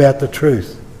about the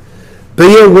truth.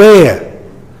 Be aware,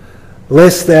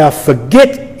 lest thou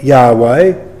forget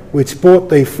Yahweh, which brought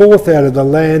thee forth out of the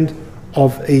land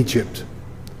of Egypt.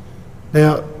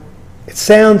 Now, it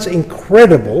sounds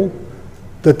incredible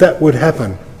that that would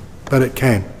happen, but it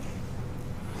can.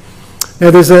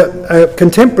 Now, there's a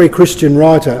contemporary Christian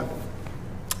writer,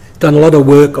 done a lot of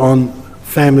work on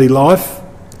family life.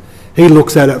 He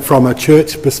looks at it from a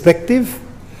church perspective,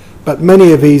 but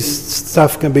many of his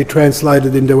stuff can be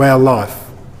translated into our life.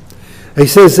 He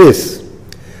says this: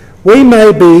 we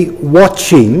may be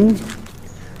watching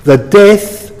the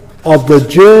death of the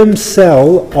germ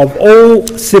cell of all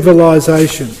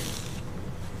civilization,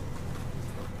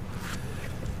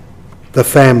 the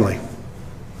family.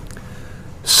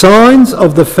 Signs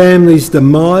of the family's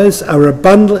demise are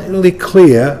abundantly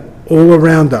clear all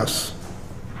around us.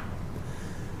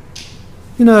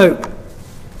 You know,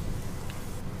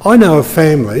 I know of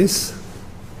families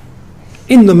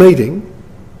in the meeting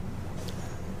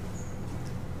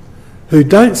who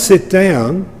don't sit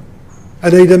down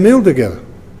and eat a meal together.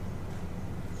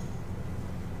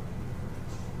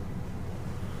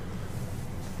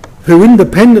 Who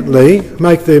independently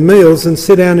make their meals and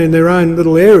sit down in their own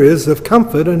little areas of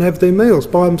comfort and have their meals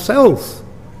by themselves.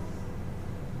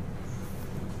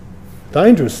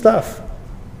 Dangerous stuff.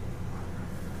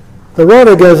 The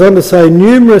writer goes on to say,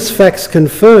 numerous facts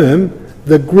confirm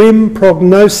the grim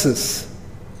prognosis.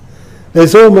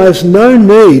 There's almost no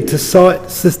need to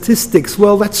cite statistics.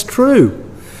 Well, that's true.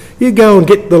 You go and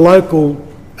get the local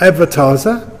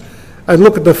advertiser and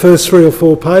look at the first 3 or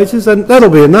 4 pages, and that'll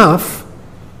be enough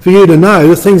for you to know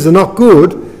that things are not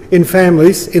good in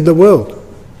families in the world.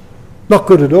 Not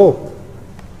good at all.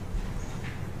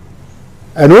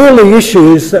 And all the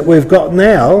issues that we've got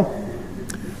now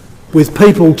with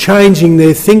people changing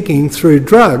their thinking through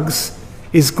drugs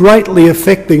is greatly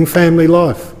affecting family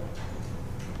life.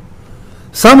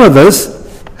 Some of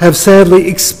us have sadly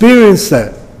experienced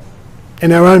that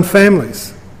in our own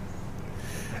families.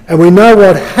 And we know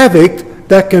what havoc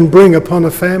that can bring upon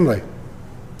a family.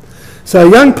 So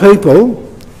young people,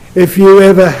 if you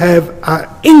ever have an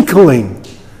inkling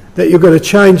that you've got to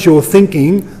change your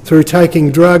thinking through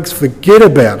taking drugs, forget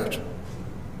about it.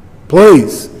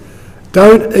 Please,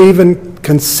 don't even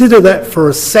consider that for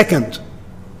a second,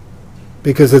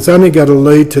 because it's only going to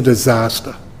lead to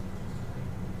disaster.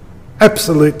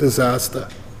 Absolute disaster.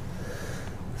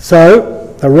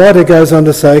 So, the writer goes on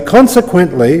to say,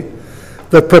 consequently,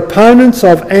 the proponents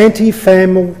of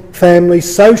anti-family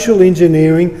social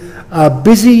engineering are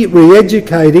busy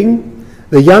re-educating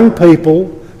the young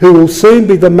people who will soon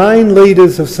be the main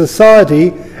leaders of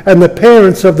society and the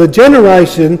parents of the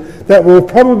generation that will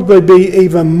probably be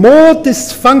even more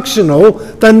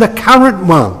dysfunctional than the current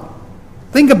one.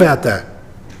 Think about that.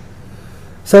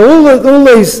 So all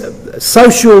these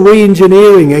social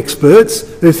re-engineering experts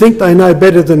who think they know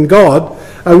better than God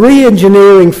are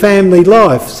re-engineering family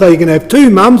life. So you can have 2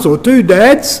 mums or 2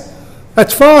 dads.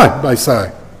 That's fine, they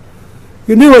say.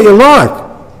 You do what you like.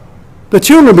 The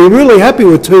children will be really happy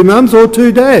with 2 mums or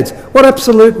 2 dads. What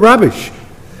absolute rubbish.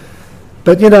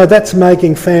 But you know, that's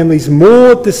making families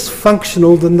more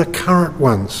dysfunctional than the current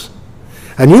ones.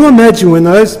 And you imagine when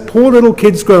those poor little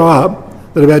kids grow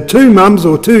up that have had 2 mums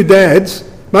or 2 dads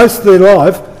most of their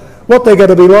life, what they're going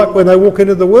to be like when they walk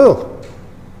into the world.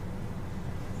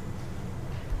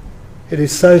 It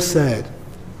is so sad.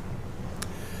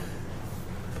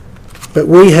 But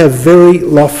we have very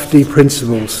lofty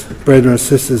principles, brethren and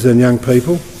sisters and young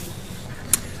people.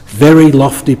 Very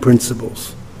lofty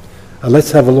principles.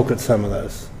 Let's have a look at some of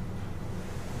those.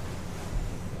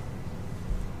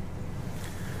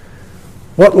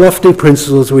 What lofty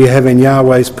principles we have in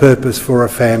Yahweh's purpose for a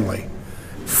family.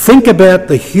 Think about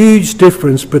the huge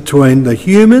difference between the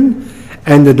human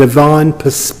and the divine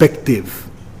perspective.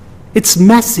 It's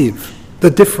massive,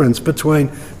 the difference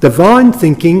between divine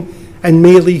thinking and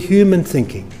merely human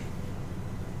thinking.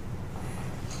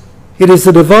 It is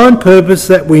the divine purpose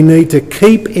that we need to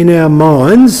keep in our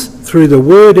minds through the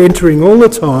word entering all the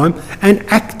time and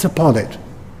act upon it.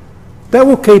 That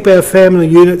will keep our family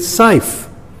unit safe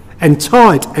and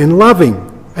tight and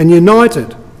loving and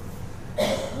united.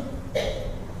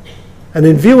 And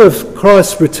in view of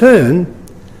Christ's return,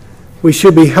 we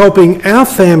should be helping our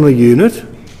family unit,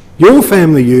 your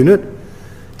family unit,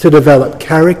 to develop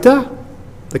character,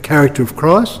 the character of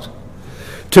Christ,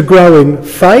 to grow in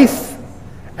faith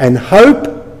and hope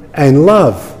and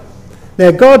love.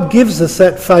 Now, God gives us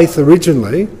that faith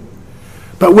originally,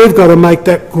 but we've got to make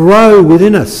that grow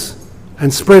within us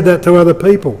and spread that to other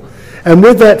people. And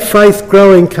with that faith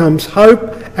growing comes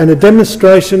hope and a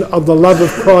demonstration of the love of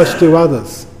Christ to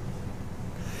others.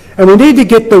 And we need to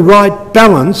get the right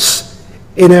balance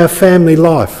in our family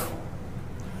life.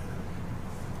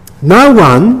 No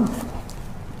one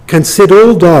can sit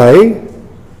all day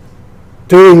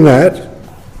doing that.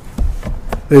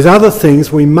 There's other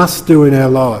things we must do in our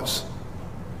lives.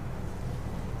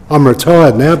 I'm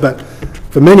retired now, but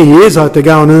for many years I had to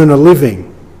go and earn a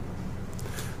living.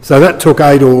 So that took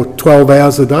 8 or 12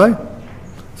 hours a day.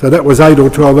 So that was 8 or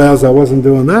 12 hours I wasn't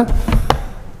doing that.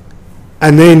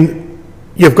 And then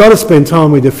you've got to spend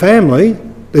time with your family.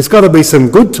 There's got to be some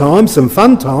good times, some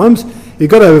fun times. You've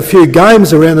got to have a few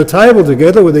games around the table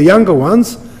together with the younger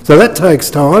ones. So that takes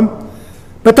time.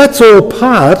 But that's all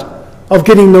part of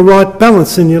getting the right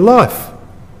balance in your life.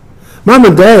 Mum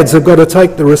and dads have got to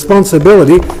take the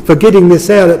responsibility for getting this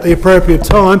out at the appropriate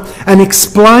time and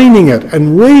explaining it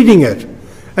and reading it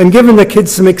and giving the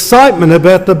kids some excitement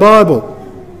about the Bible.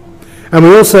 And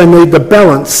we also need the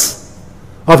balance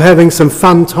of having some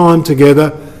fun time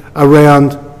together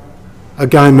around a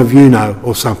game of Uno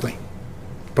or something.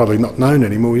 Probably not known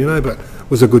anymore, you know, but it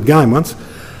was a good game once.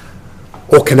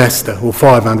 Or canasta or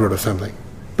 500 or something.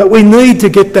 But we need to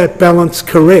get that balance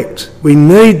correct. We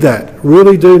need that,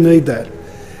 really do need that.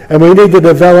 And we need to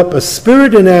develop a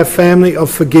spirit in our family of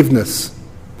forgiveness.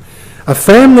 A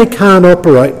family can't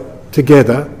operate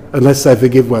together unless they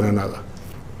forgive one another.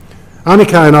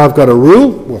 Annika and I have got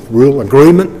a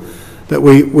agreement, that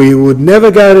we would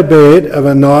never go to bed of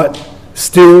a night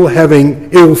still having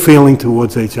ill feeling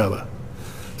towards each other.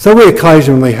 So we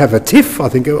occasionally have a tiff, I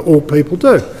think all people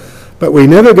do, but we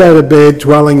never go to bed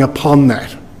dwelling upon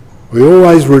that. We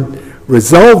always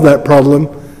resolve that problem,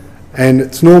 and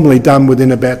it's normally done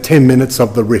within about 10 minutes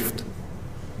of the rift.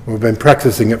 We've been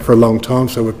practicing it for a long time,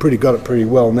 so we've got it pretty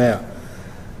well now.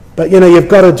 But you know, you've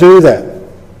got to do that.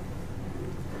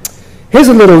 Here's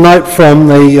a little note from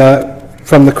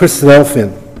the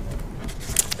Christadelphian,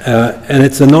 and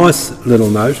it's a nice little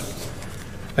note,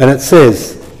 and it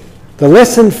says, the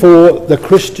lesson for the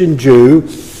Christian Jew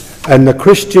and the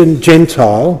Christian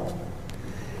Gentile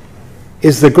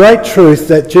is the great truth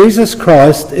that Jesus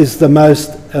Christ is the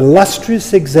most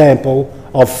illustrious example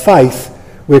of faith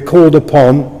we're called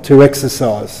upon to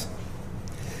exercise.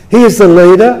 He is the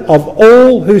leader of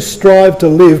all who strive to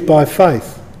live by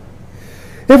faith.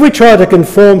 If we try to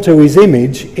conform to his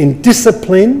image in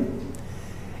discipline,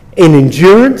 in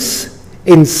endurance,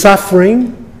 in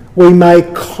suffering, we may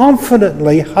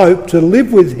confidently hope to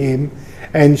live with him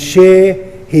and share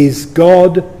his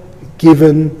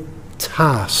God-given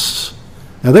tasks.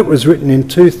 Now that was written in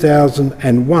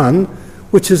 2001,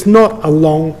 which is not a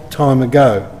long time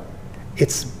ago.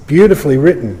 It's beautifully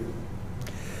written.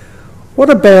 What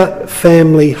about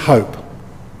family hope?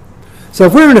 So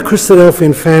if we're in a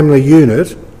Christadelphian family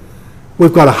unit,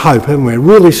 we've got a hope, haven't we? A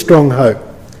really strong hope.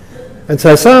 And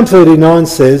so Psalm 39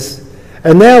 says,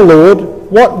 "And now, Lord,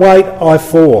 what wait I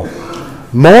for?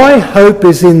 My hope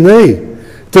is in thee.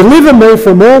 Deliver me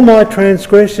from all my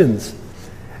transgressions,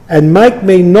 and make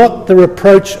me not the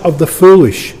reproach of the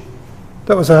foolish."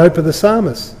 That was the hope of the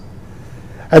psalmist.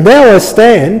 "And now I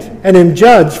stand and am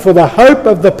judged for the hope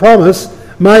of the promise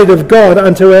made of God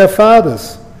unto our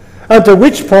fathers, unto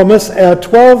which promise our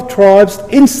 12 tribes,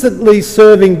 instantly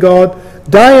serving God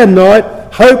day and night,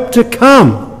 hope to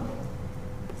come."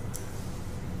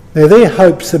 Now they're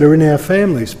hopes that are in our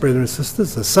families, brothers and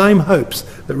sisters, the same hopes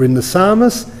that are in the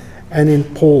psalmist and in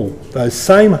Paul. Those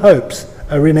same hopes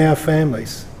are in our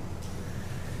families.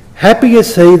 "Happy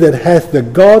is he that hath the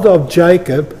God of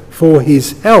Jacob for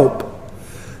his help,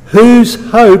 whose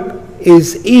hope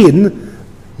is in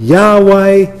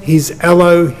Yahweh his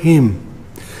Elohim."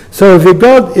 So if you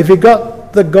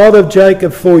got the God of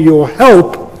Jacob for your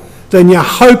help, then your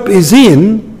hope is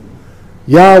in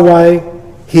Yahweh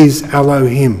his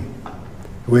Elohim.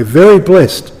 We're very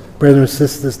blessed, brothers and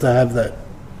sisters, to have that.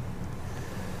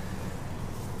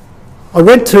 I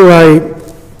went to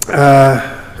a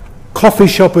coffee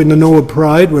shop in the Norwood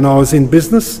Parade when I was in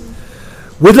business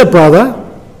with a brother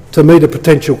to meet a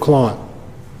potential client.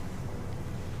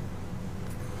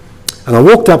 And I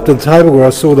walked up to the table where I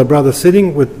saw the brother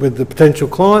sitting with the potential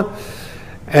client,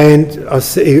 and I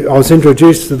was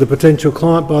introduced to the potential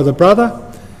client by the brother,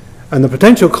 and the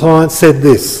potential client said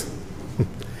this: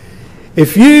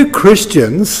 "If you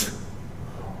Christians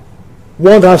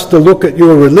want us to look at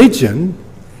your religion,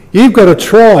 you've got to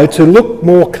try to look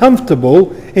more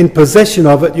comfortable in possession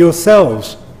of it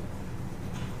yourselves."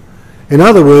 In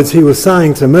other words, he was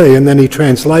saying to me, and then he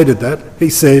translated that, he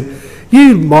said,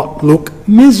 "You might look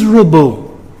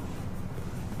miserable.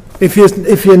 If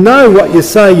you know what you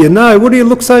say you know, what do you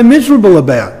look so miserable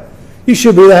about? You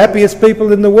should be the happiest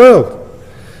people in the world."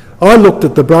 I looked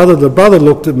at the brother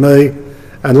looked at me,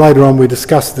 and later on we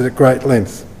discussed it at great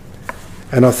length.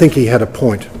 And I think he had a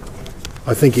point.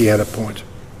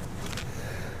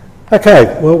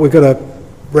 Okay, well, we've got to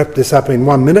wrap this up in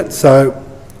 1 minute, so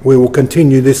we will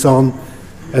continue this on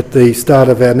at the start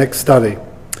of our next study.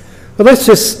 But let's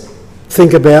just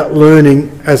think about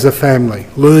learning as a family,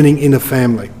 learning in a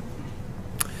family.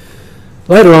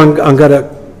 Later on, I'm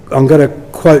going to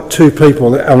quote two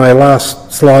people on our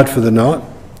last slide for the night,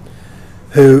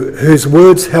 whose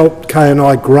words helped Kay and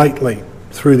I greatly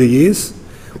through the years.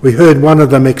 We heard one of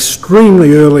them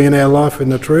extremely early in our life in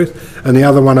the truth, and the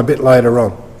other one a bit later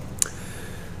on.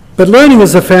 But learning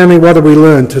as a family, what do we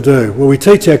learn to do? Well, we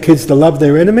teach our kids to love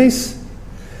their enemies.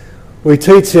 We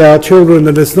teach our children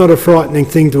that it's not a frightening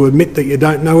thing to admit that you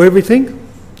don't know everything.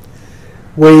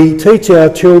 We teach our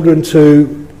children to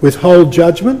withhold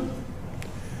judgment.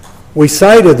 We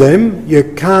say to them, you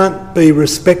can't be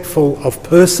respectful of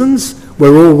persons.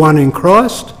 We're all one in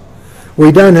Christ.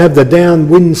 We don't have the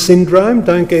downwind syndrome.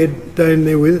 Don't get down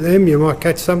there with them. You might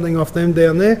catch something off them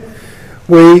down there.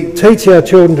 We teach our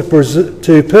children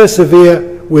to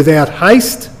persevere without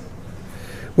haste.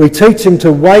 We teach them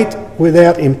to wait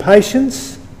without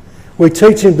impatience. We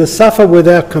teach them to suffer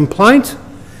without complaint.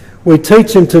 We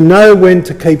teach them to know when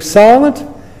to keep silent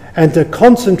and to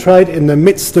concentrate in the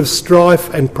midst of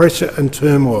strife and pressure and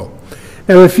turmoil.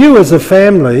 Now, if you as a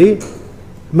family,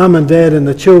 mum and dad and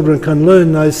the children, can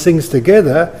learn those things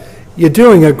together, you're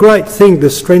doing a great thing to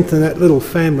strengthen that little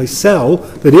family cell,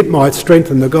 that it might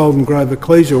strengthen the Golden Grove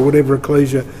Ecclesia or whatever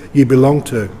ecclesia you belong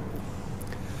to.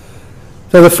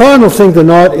 So the final thing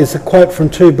tonight is a quote from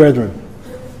two brethren.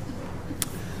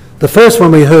 The first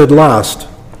one we heard last,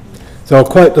 so I'll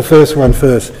quote the first one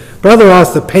first. Brother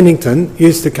Arthur Pennington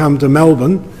used to come to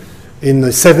Melbourne in the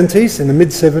 70s, in the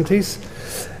mid-70s,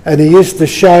 and he used to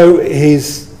show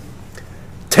his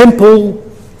temple,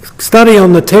 study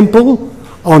on the temple,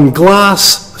 on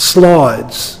glass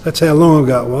slides. That's how long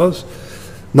ago it was.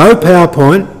 No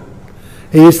PowerPoint.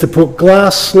 He used to put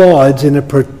glass slides in a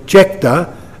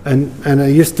projector, and I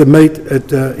used to meet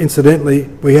at, incidentally,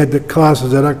 we had the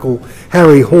classes at Uncle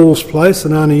Harry Hall's place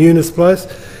and Auntie Eunice's place,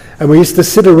 and we used to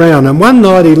sit around. And one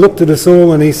night he looked at us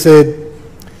all and he said,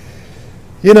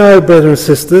 "You know, brothers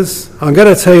and sisters, I'm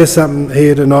going to tell you something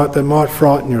here tonight that might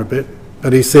frighten you a bit."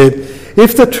 But he said,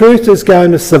 "If the truth is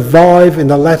going to survive in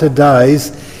the latter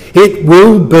days, it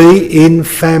will be in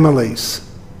families."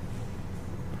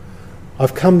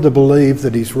 I've come to believe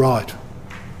that he's right.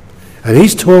 And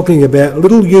he's talking about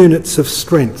little units of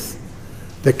strength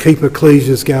that keep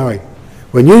ecclesias going.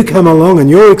 When you come along and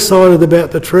you're excited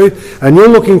about the truth and you're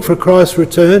looking for Christ's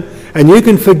return and you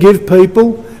can forgive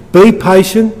people, be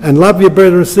patient and love your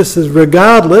brothers and sisters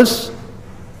regardless,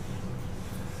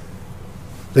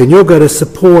 then you're going to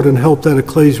support and help that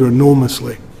ecclesia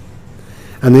enormously.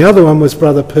 And the other one was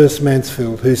Brother Perce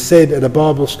Mansfield, who said at a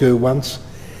Bible school once,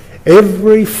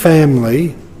 every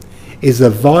family is a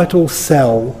vital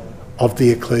cell of the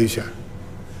ecclesia.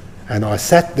 And I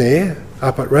sat there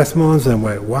up at Rathmines and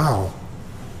went, wow,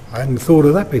 I hadn't thought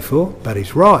of that before, but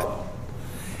he's right.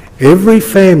 Every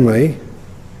family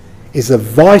is a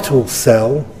vital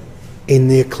cell in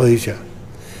the ecclesia.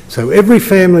 So every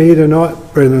family here tonight,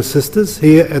 brothers and sisters,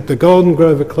 here at the Golden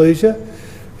Grove Ecclesia,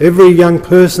 every young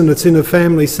person that's in a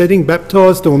family setting,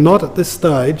 baptised or not at this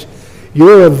stage,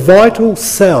 you're a vital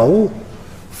cell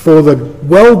for the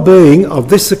well-being of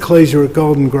this ecclesia at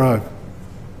Golden Grove.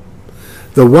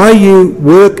 The way you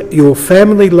work your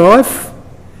family life,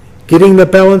 getting the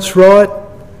balance right,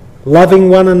 loving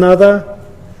one another,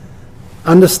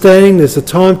 understanding there's a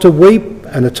time to weep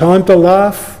and a time to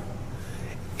laugh,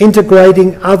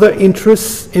 integrating other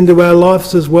interests into our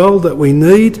lives as well that we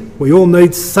need. We all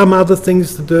need some other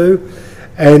things to do.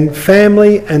 And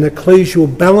family and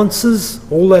ecclesial balances,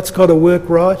 all that's got to work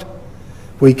right.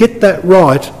 If we get that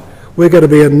right, we're going to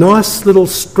be a nice little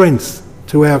strength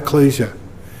to our ecclesia.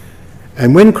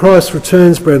 And when Christ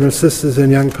returns, brothers and sisters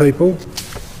and young people,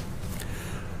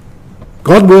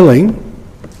 God willing,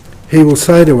 he will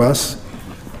say to us,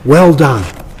 well done.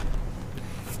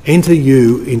 Enter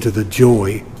you into the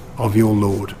joy of your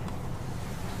Lord.